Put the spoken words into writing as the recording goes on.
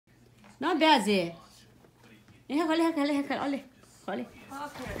nó bé gì Hãy oleh.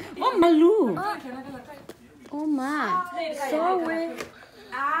 Oh malu. Oh ma. Sorry.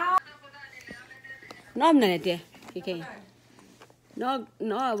 Nó này nè okay.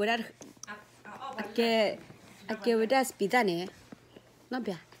 Nó vừa ra cái vừa ra pizza nè. Nó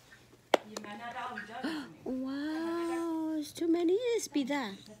bé. Wow, it's too many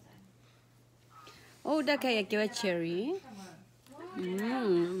pizza. Oh, that cái cherry.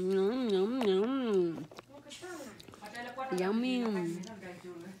 Yummy.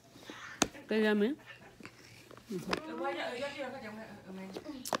 Cái yummy.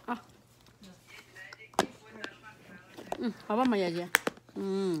 How about my idea?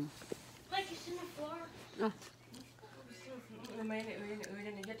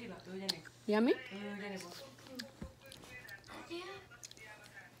 Yummy.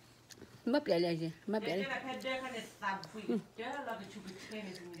 Mấp lại gì? Mấp lại.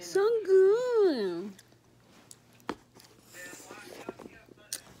 So good.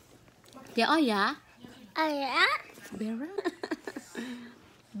 Dạ ơi dạ. Dạ. Bear.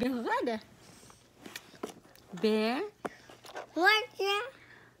 Bear ada. Bear. What ya?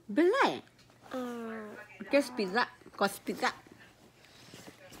 Belai. Kes pizza. Kos pizza.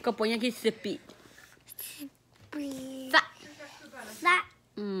 Kau punya ke sepi. Pizza. Pizza.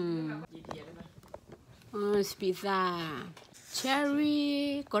 Pizza.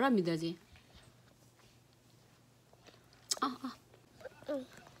 Cherry. Kau ram mida gì?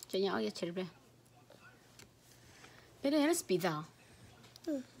 Cho nhỏ ya cherry bre. Đây là pizza.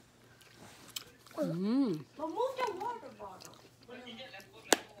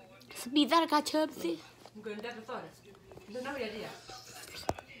 Pizza ka chớp gì?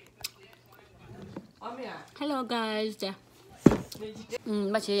 Hello guys.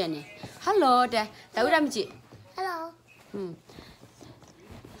 Ba chị vậy nè. Hello đây. Tao đi làm gì? Hello.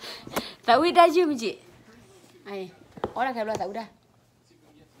 Tao đi làm gì? Ai. Orang kaya tao dah.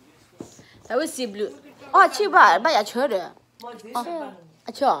 Tao si blue. Oh, chị ba giờ chơi rồi.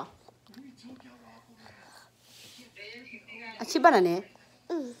 Chơi. Chị ba nè.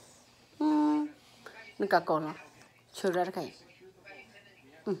 Nó cả con nó. Chơi ra cái.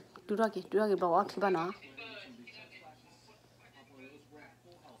 Đưa ra cái bảo chị ba nó.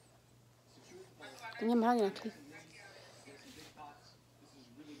 Cái mà cái này.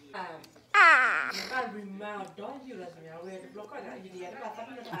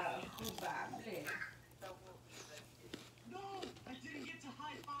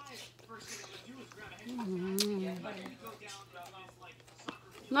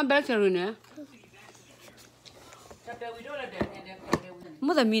 Nó bé chơi rồi nè.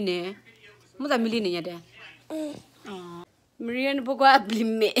 Mua tao mi nè. Mua tao mi li nè nhá. Marian bố qua bli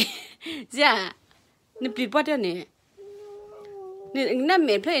mẹ. Dạ. Nè bli bắt nè. Nè nè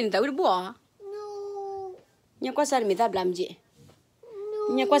mẹ play nè tao đi bùa. Nhà qua sao mi tao làm gì?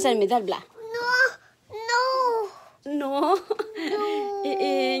 Nhà qua sao mi tao làm? No.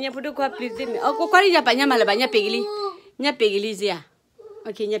 Nhà phụ qua bli gì mẹ? Cô qua đi nhà bà nhà mà là bà nhà pegili. Nhà pegili gì à?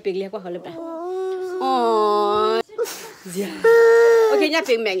 Okay, nhà pegili qua hỏi bà. Oh. Dạ. Okay, nhà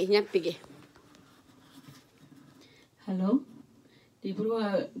peg mẹ nhà pegi. Hello. Di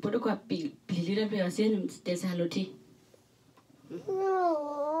buru qua pili ra pe asen tesa hello thi.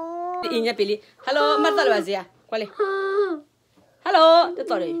 Inya pili. Hello, masalo asia. Quale? Hello, te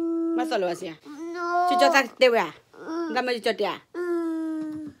tore. Masalo asia. No. Chu cho ta te wa. Ngam ma cho te à?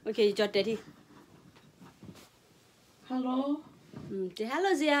 Okay, cho te thi. Hello. Te hello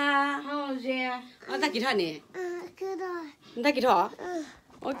zia. Hello, Zia. Ta ki tho nè. Good eye. Ta ki tho.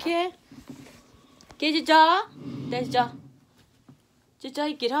 Okay. Ke cho. Te cho. Cho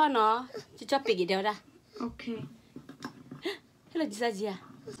ki tho nó. Cho pigi đeo ra. Okay. Hello zia.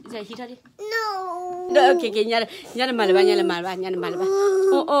 Zia hi tho đi. No. Được, okay, nhà malba.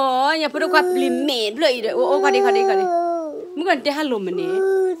 Nhà phụ qua blim mẹ rồi đấy. Qua đi. Muốn gần te hello mà nè.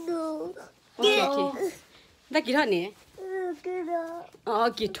 No. Okay. Ta ki tho nè. Good eye.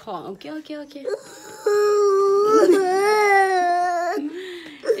 Ki tho. Okay.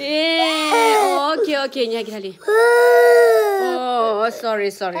 Okay, nhà ki thali. Oh, sorry.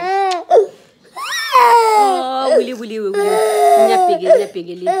 Oh, Willy.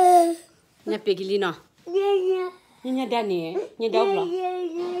 Nhà pegili nó. Nhà đa nè, nhà đau lo.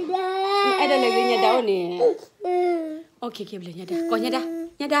 Ai đã lấy nhà đau nè. Okay, beli nhà đa. Có nhà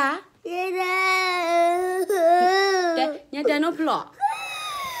đa. Nhà đa nó lo.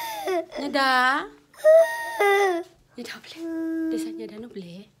 Nhà đa beli. Desa nhà đa nó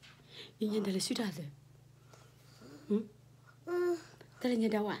beli. Nhà đa là sudah tu. Ta là nhà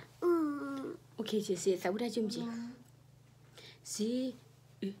đau à? Okay, chị tao đã chum chị. Si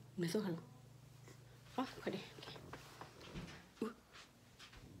Masuk hal. Oh, kau deh.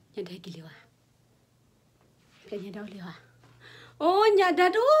 Nyada gili wah. Nyada oli wah. Oh, nyada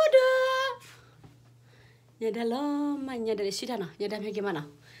dah. Nyada lama, nyada di sini nah. Nyada bagaimana?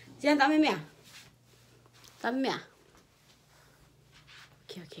 Jangan tak memia. Tak memia.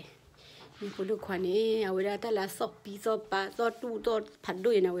 Okay. Ni perlu kau ni. Awak dah lah sopi, sopa, sotu, padu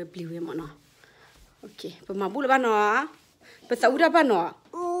yang awak beli mana? Okay. Pemabul apa no? Pesawat apa no?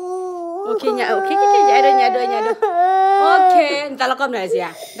 Okay, nyada. Okay, entah lah kau mana sih ya?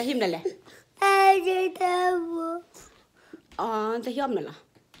 Dah him dah le. Oh, entah him dah lah.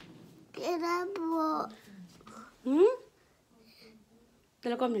 Entah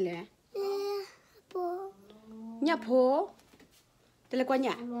lah kau mana le? Nyapo? Entah lah kau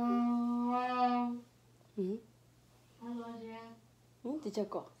nyak? Halo, Zia. Tidak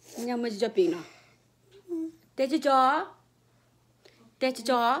kau. Nyak macam joping no. Tidak jauh. Tidak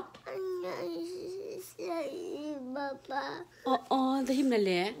jauh. Baba. Oh, dah him dah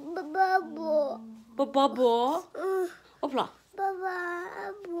le. Baba. Babo. Opla. Baba.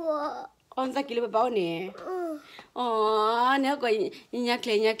 On tak kilo babo ni. Oh, ni aku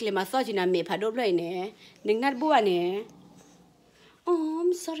nyakle masuk je nama padu berai ni. Dengar buat ni. Oh,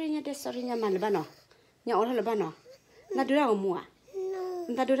 sorry mana bano. Nya orang le bano. Nak dura kamu ah? No.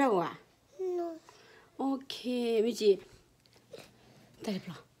 Nak dura kamu ah? No. Okay, Miji. Tak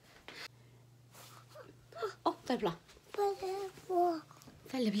ada. Oh, tak ada.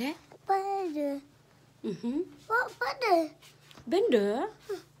 Tak ada boleh? Pada. Pada. Benda?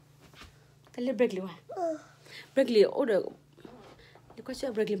 Tak ada break liwa. Break li, order. Dia kau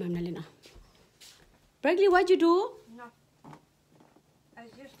cakap break li mana lena? Break li, what you do? No. I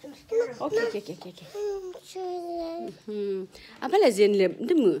was just too scared. Okay. Sure. Apa lah zen le?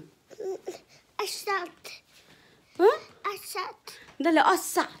 Demu? Asat. Huh? Asat. Dah le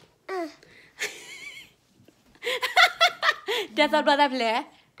osak. Dia tak berapa boleh?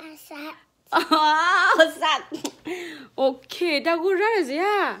 Asat. Osak. Okay, dah gurau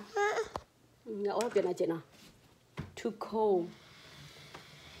ya. Ya, orang biar aja na. Too cold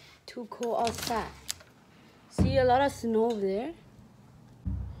outside. See a lot of snow there.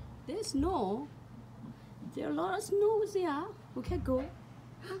 There's snow. There are a lot of snow there. We can go.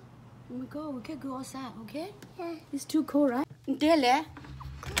 We can go outside, okay? Yeah. It's too cold, right? Dia le.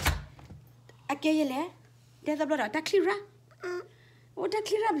 Akai le. Dia tak berapa. Dah clear. Oh, dah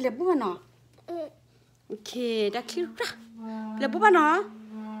clear boleh buat mana? Okay, dah clear. Boleh buat mana?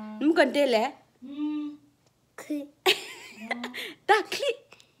 Mungkin dia le. Dah clear.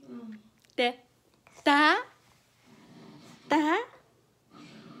 Dia. Dah.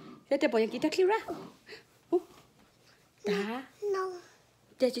 Dia boleh kita clear. Dah. No.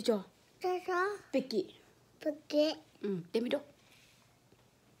 Dia cuci. Tata. Pergi. Dia minum.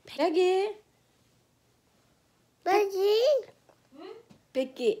 Pergi.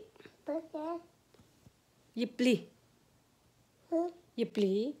 You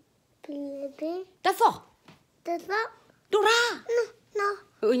play. Dah so. Dora. No.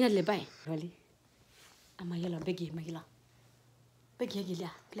 Oh, ingat lebay. Wali. Amaya lah pergi, Magila. Pergi lagi lah.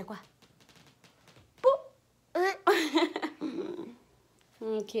 Pilih kuah.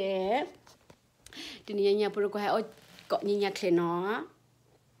 Okay. Dunia perlu kuah. Oh, kok nyinya kleno.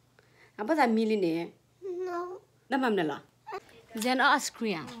 Apa tak milih ni? No. Dah mana lah? Jangan ice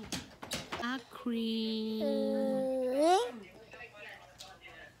cream. Ice cream.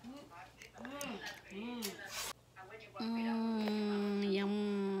 Yum.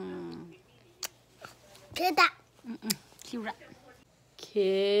 Tidak. Kira.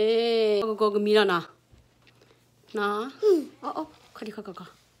 Okay. Kau gembira na? Na? Oh. Kau.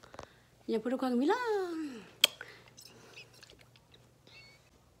 Yang perlu kau gembira.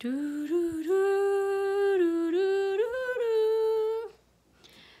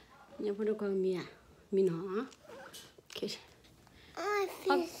 Yang perlu kau gembira. Mina. Okay.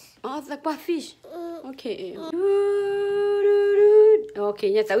 Fish. Oh, tak apa fish. Okay. Okay,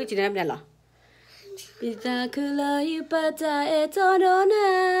 nya tahu cerita apa lah? Kita kelai pada etorona,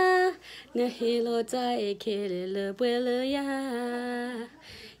 ngehilo cai kelele bela ya.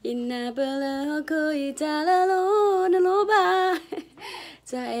 Inna bela ko itala lo naloba,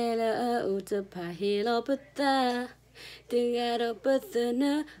 cai la utapa hilo peta. Dengar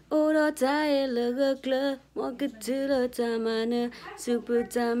petana, orang cai legakla, mau kecil zamana, super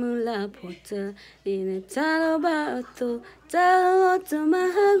jamula pota, ini calo batu, calo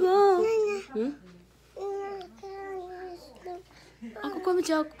temahago. Aku kau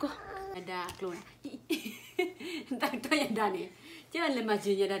macam aku. Ada keluar. Tak tahu yang dah ni. Jangan lemah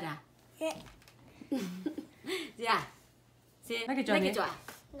je dah. Ya. Si. Lagi cuak ni?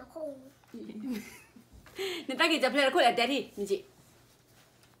 No. Ni tak kita play aku lah tadi, ni cik.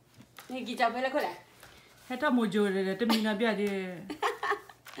 Ni kita play aku lah. Heta mojo le, te mina bia de.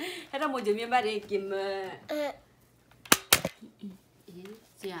 Heta mau jumpa bare kim.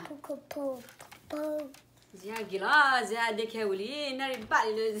 Zia. Zia gila, Zia dekhe uli, nari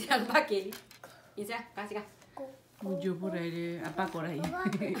balik le Zia pakai. Ini Zia, kasih kah? Mojo pura de, apa kau rai?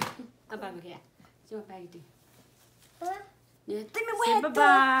 Apa aku kaya? Cuma pakai itu. Ya, terima Say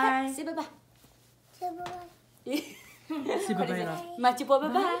bye-bye. Say bye-bye. Si bye lah. Macam apa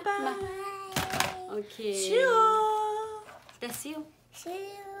bye-bye? Bye. Okay. See you. Dah see you. See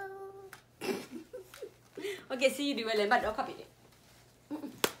you. Okay, see you di mana? Mat, aku pilih.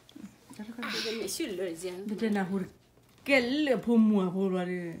 Dia ni sul le Zia. Dia nak hur kel pumua pura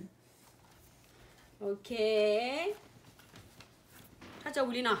de. Okay. Kacau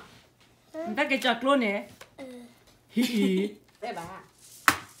uli na. Entah ke caklo ne? Hi. Bye-bye.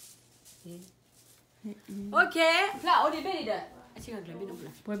 Okay. Lah, oh dia beri dah. Asyik kan minum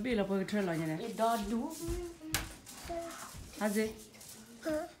pula. Poi bela poi trela nya ne. Dah du. Aze.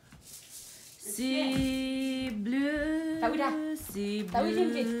 Si bleu. Tahu dah. Si Tahu je,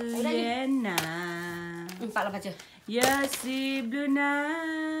 Encik. Tahu dah, Encik. bleu. Empat lah baca. Ya si bleu na.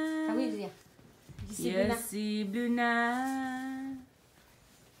 Tahu je dia. Ya si bleu na.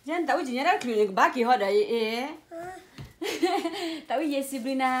 Jangan tahu je nyara keluar ke baki hot dah Tahu ya si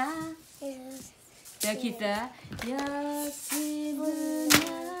Brina. Ya kita. Ya si Brina.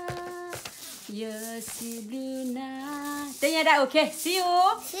 Ya si Brina. Tanya dah okay. See you.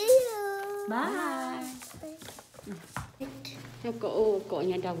 See you. Bye. Kok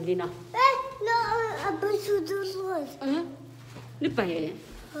dah Brina. No, apa sudah luas? Lupa ya.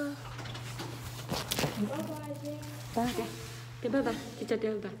 Bye. Okay, bye-bye. Kita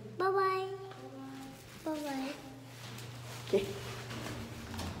bye-bye. Bye-bye. Bye-bye. Okay.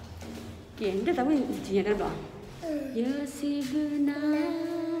 Okay, anda tahu dia dah doa. Ya si Brina.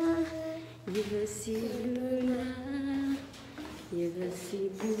 Ya si Brina. Ya si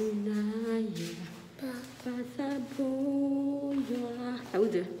Brina. Ya. Pasaboya. Tahu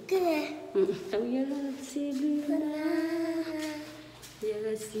tu? Tahu ya si Brina.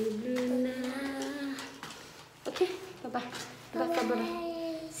 Ya si Brina. Okay, bye-bye. Bye-bye.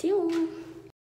 See you.